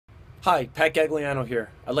Hi, Pat Gagliano here.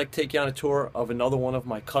 I'd like to take you on a tour of another one of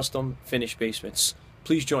my custom finished basements.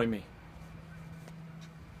 Please join me.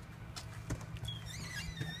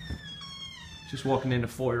 Just walking in the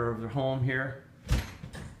foyer of their home here.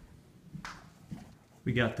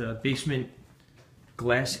 We got the basement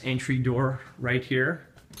glass entry door right here.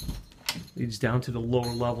 Leads down to the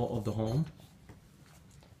lower level of the home.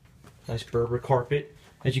 Nice Berber carpet.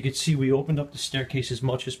 As you can see, we opened up the staircase as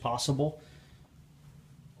much as possible,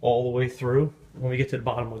 all the way through. When we get to the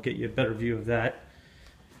bottom, we'll get you a better view of that.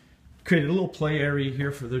 Created a little play area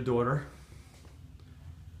here for their daughter.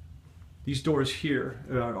 These doors here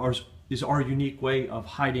is our unique way of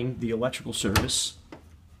hiding the electrical service.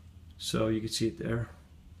 So you can see it there,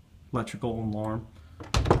 electrical alarm.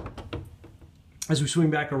 As we swing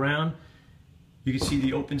back around, you can see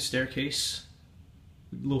the open staircase.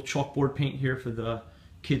 A little chalkboard paint here for the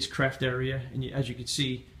kids' craft area. And as you can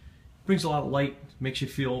see, brings a lot of light, makes you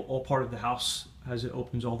feel all part of the house as it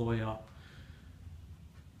opens all the way up.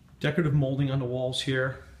 Decorative molding on the walls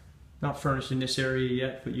here. Not furnished in this area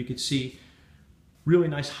yet, but you can see really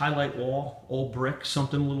nice highlight wall, all brick,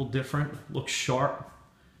 something a little different, looks sharp.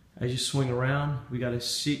 As you swing around, we got a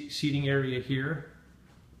seating area here.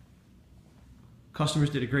 Customers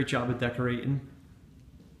did a great job of decorating.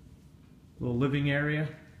 Little living area.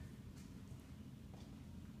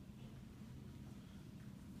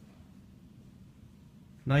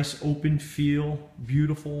 Nice open feel,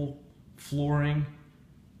 beautiful flooring.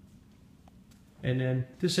 And then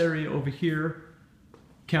this area over here,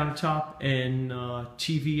 countertop and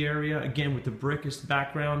TV area, again with the brick as the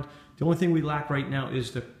background. The only thing we lack right now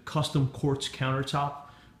is the custom quartz countertop,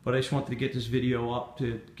 but I just wanted to get this video up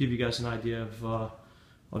to give you guys an idea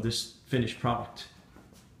of this finished product.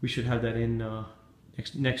 We should have that in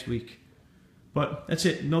next week. But that's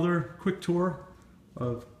it, another quick tour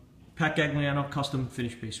of Pat Gagliano Custom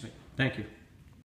Finished Basement. Thank you.